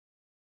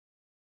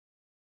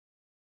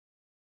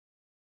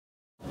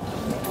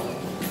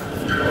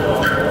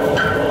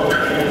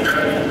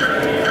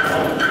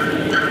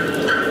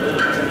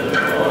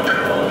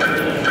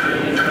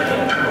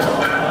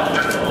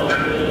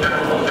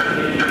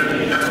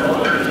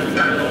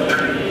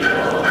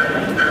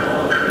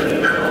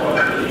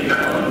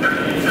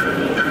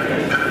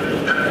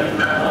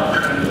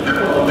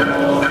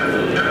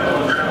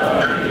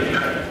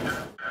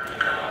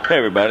Hey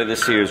everybody,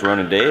 this here is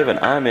Ronan Dave and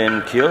I'm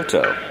in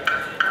Kyoto.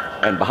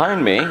 And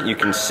behind me, you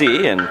can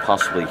see and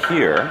possibly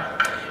hear,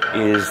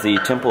 is the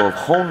temple of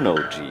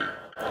Honno-ji.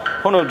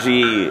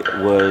 Honno-ji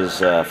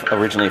was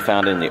originally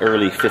founded in the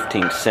early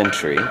 15th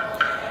century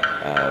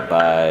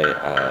by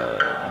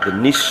the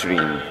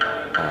Nichiren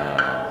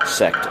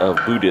sect of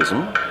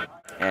Buddhism.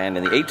 And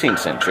in the 18th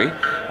century,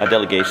 a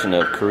delegation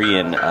of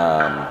Korean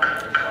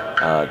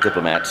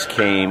diplomats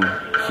came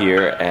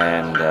here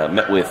and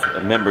met with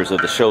members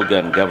of the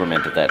shogun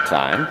government at that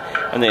time,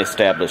 and they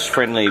established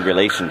friendly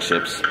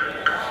relationships.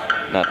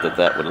 Not that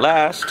that would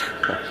last,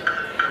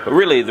 but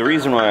really the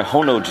reason why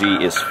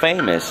Honno-ji is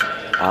famous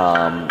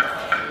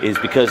is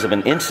because of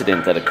an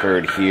incident that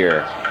occurred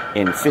here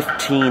in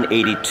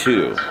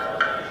 1582.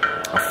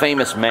 A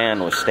famous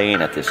man was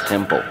staying at this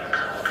temple.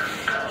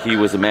 He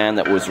was a man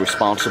that was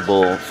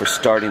responsible for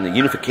starting the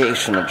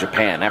unification of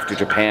Japan after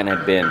Japan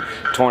had been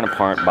torn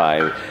apart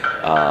by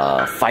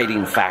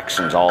fighting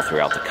factions all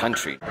throughout the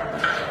country.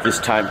 This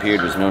time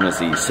period was known as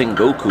the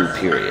Sengoku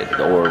period,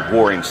 or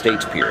Warring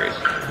States period.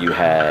 You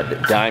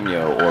had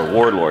daimyo, or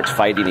warlords,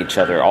 fighting each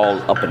other all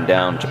up and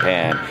down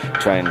Japan,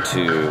 trying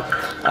to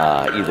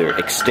either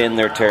extend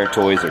their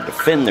territories or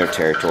defend their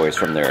territories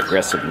from their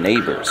aggressive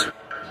neighbors.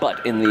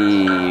 But in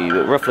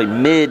the roughly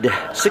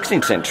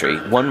mid-16th century,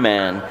 one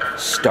man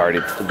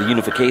started the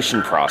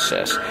unification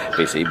process,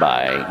 basically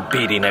by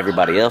beating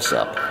everybody else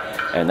up.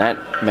 And that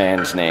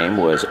man's name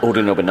was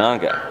Oda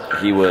Nobunaga.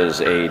 He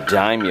was a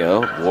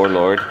daimyo,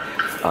 warlord,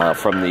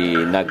 from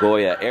the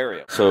Nagoya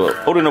area. So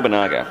Oda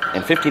Nobunaga,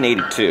 in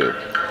 1582,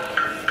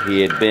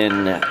 he had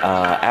been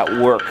at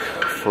work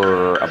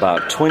for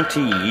about 20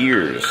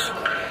 years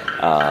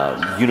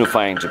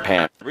unifying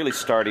Japan, really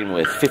starting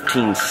with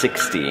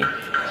 1560.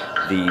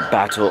 The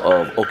Battle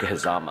of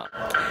Okehazama.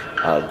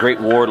 A great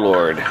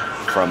warlord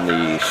from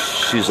the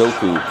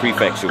Shizuoka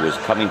prefecture was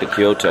coming to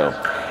Kyoto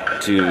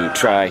to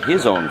try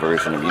his own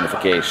version of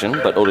unification,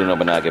 but Oda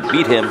Nobunaga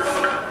beat him,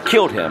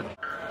 killed him,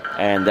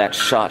 and that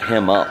shot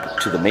him up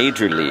to the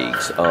major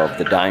leagues of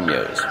the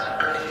daimyos.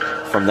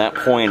 From that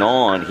point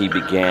on, he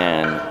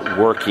began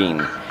working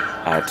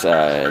at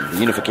the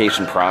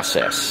unification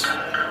process.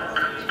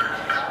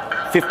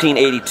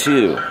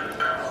 1582,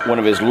 one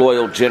of his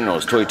loyal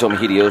generals, Toyotomi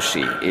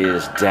Hideyoshi,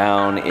 is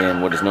down in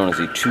what is known as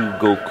the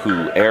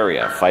Chugoku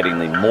area, fighting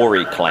the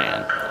Mori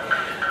clan.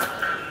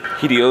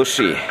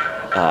 Hideyoshi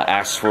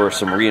asks for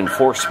some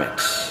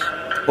reinforcements.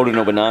 Oda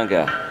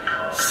Nobunaga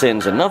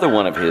sends another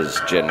one of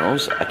his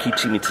generals,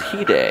 Akechi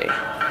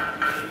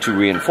Mitsuhide, to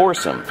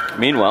reinforce him.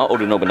 Meanwhile,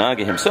 Oda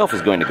Nobunaga himself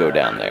is going to go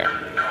down there.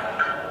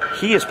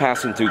 He is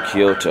passing through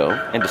Kyoto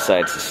and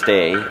decides to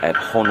stay at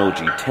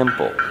Honno-ji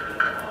Temple.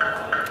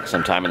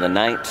 Sometime in the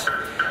night,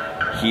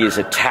 he is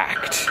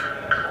attacked.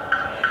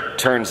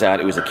 Turns out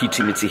it was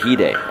Akechi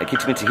Mitsuhide.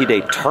 Akechi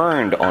Mitsuhide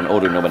turned on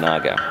Oda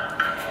Nobunaga.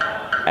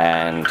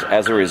 And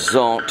as a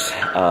result,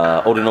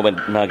 Oda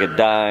Nobunaga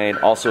died.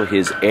 Also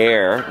his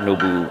heir,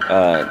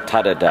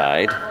 Nobutada,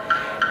 died.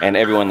 And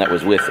everyone that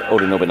was with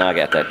Oda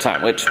Nobunaga at that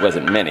time, which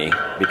wasn't many,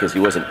 because he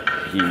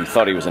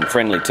thought he was in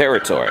friendly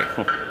territory.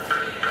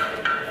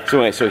 So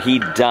anyway, so he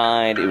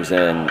died. It was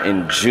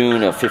in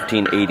June of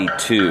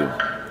 1582.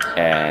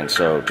 And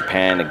so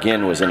Japan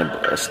again was in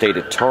a state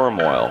of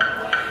turmoil.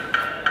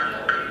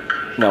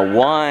 Now,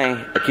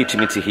 why Akechi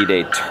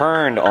Mitsuhide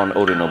turned on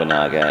Oda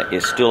Nobunaga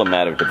is still a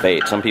matter of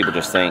debate. Some people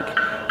just think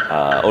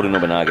Oda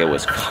Nobunaga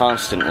was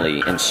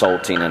constantly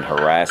insulting and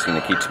harassing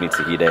Akechi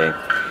Mitsuhide.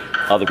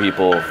 Other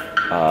people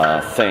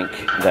think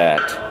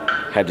that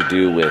had to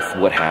do with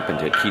what happened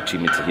to Akechi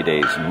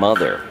Mitsuhide's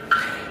mother.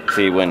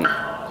 See, when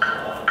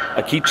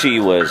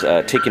Akechi was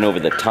taking over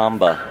the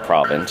Tamba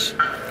province,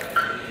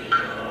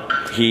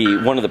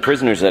 one of the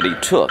prisoners that he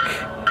took,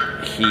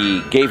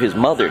 he gave his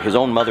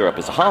own mother up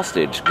as a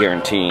hostage,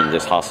 guaranteeing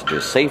this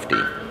hostage's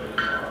safety.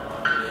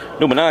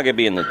 Nobunaga,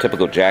 being the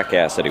typical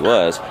jackass that he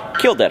was,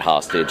 killed that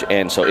hostage,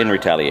 and so in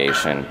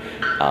retaliation,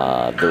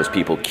 those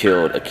people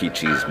killed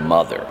Akechi's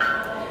mother.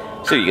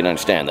 So you can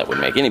understand that would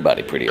make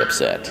anybody pretty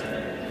upset.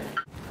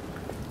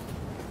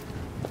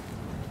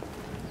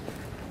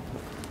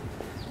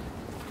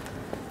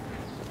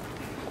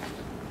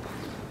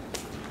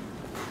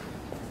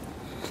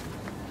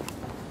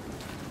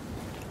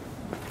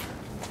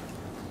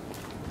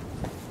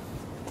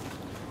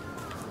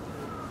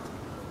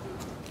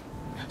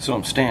 So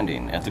I'm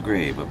standing at the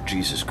grave of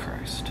Jesus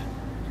Christ.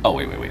 Oh,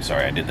 wait,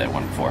 sorry, I did that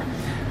one before.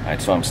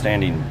 Alright, so I'm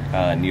standing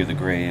near the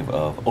grave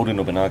of Oda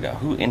Nobunaga,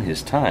 who in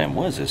his time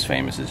was as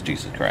famous as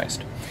Jesus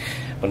Christ.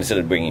 But instead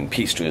of bringing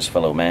peace to his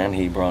fellow man,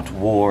 he brought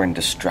war and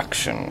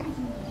destruction.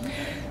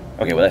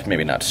 Okay, well that's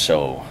maybe not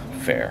so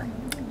fair.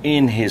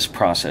 In his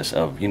process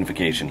of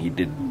unification, he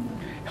did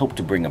help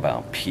to bring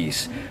about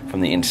peace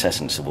from the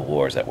incessant civil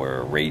wars that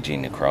were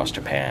raging across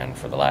Japan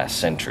for the last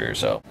century or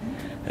so.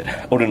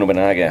 Oda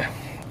Nobunaga,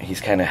 he's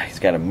got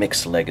a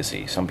mixed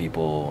legacy. Some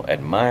people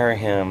admire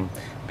him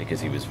because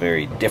he was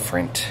very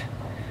different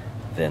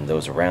than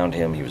those around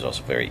him. He was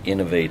also very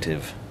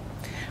innovative.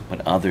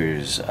 But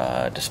others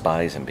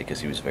despise him because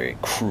he was very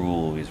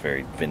cruel, he was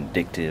very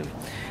vindictive,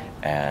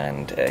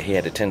 and he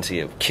had a tendency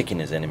of kicking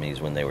his enemies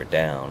when they were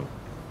down,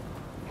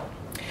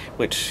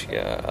 which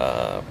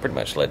pretty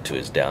much led to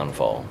his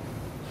downfall.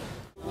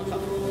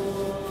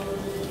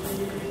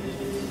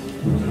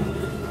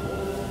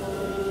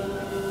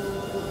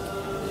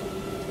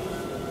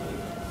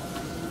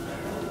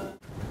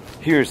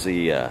 Here's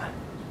the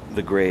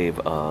grave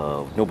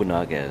of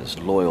Nobunaga's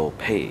loyal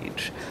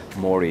page,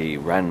 Mori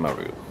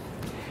Ranmaru.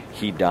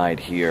 He died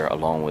here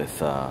along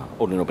with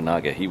Oda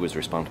Nobunaga. He was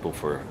responsible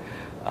for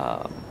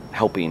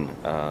helping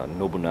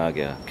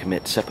Nobunaga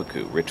commit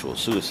seppuku, ritual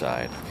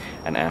suicide,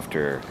 and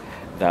after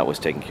that was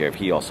taken care of,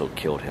 he also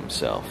killed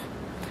himself.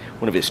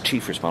 One of his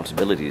chief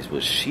responsibilities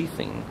was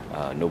sheathing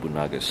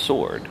Nobunaga's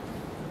sword,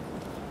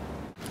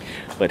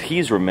 but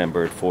he's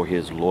remembered for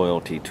his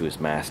loyalty to his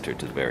master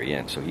to the very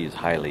end, so he is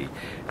highly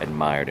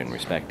admired and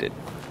respected.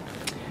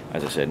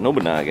 As I said,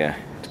 Nobunaga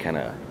is kind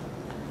of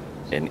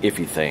an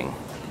iffy thing.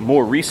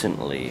 More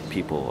recently,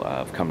 people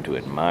have come to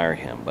admire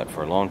him, but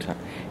for a long time,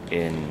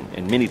 in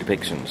many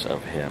depictions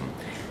of him,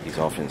 he's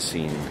often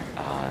seen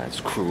as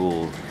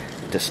cruel,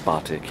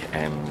 despotic,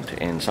 and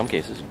in some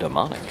cases,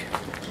 demonic.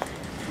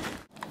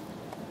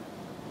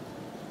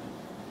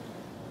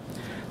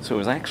 So it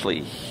was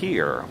actually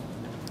here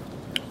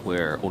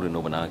where Oda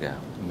Nobunaga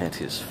met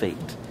his fate.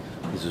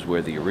 This is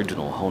where the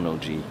original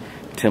Honno-ji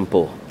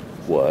temple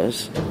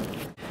was.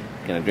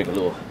 Gonna drink a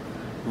little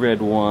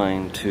red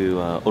wine to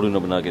Oda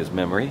Nobunaga's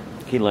memory.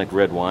 He liked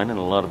red wine and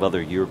a lot of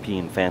other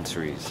European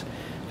fancies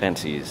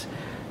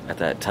at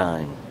that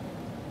time.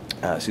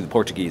 See, the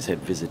Portuguese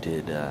had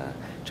visited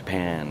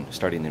Japan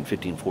starting in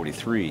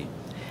 1543,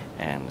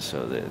 and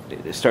so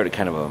it started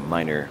kind of a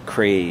minor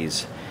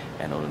craze,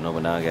 and Oda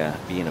Nobunaga,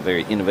 being a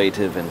very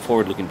innovative and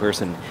forward-looking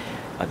person,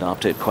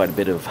 adopted quite a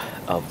bit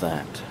of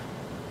that.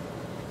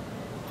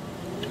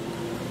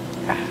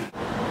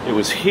 It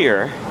was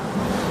here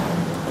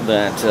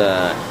that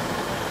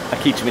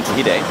Akechi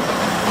Mitsuhide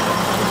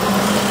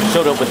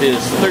showed up with his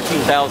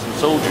 13,000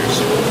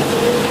 soldiers.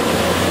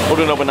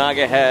 Oda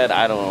Nobunaga had,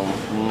 I don't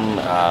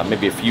know,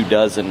 maybe a few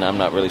dozen, I'm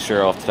not really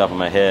sure off the top of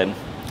my head.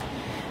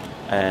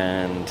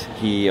 And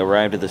he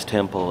arrived at this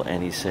temple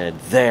and he said,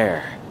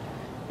 "There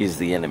is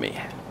the enemy."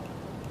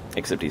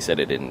 Except he said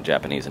it in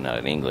Japanese and not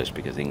in English,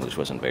 because English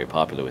wasn't very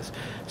popular with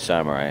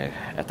samurai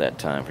at that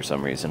time for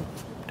some reason.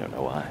 Don't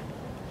know why.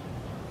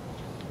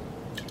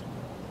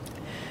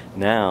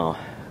 Now,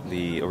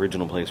 the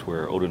original place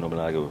where Oda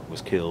Nobunaga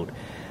was killed,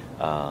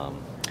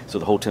 so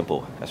the whole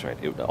temple, that's right,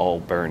 it all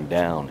burned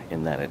down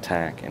in that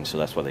attack, and so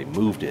that's why they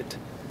moved it.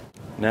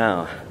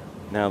 Now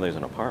there's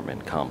an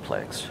apartment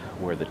complex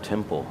where the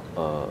temple,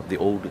 the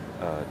old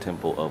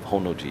temple of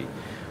Honno-ji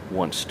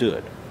once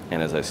stood.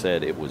 And as I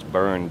said, it was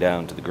burned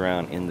down to the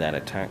ground in that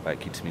attack by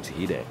Akechi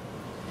Mitsuhide.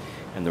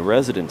 And the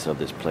residents of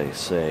this place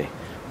say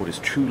what is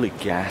truly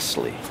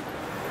ghastly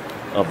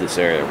of this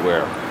area,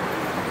 where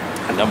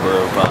a number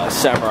of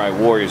samurai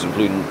warriors,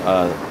 including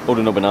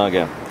Oda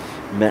Nobunaga,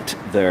 met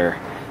their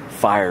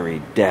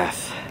fiery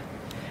death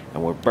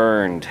and were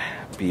burned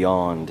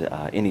beyond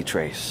any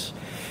trace.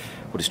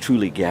 What is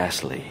truly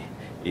ghastly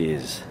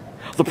is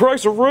the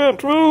price of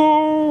rent.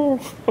 Oh!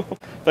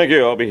 Thank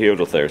you, I'll be here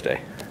till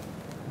Thursday.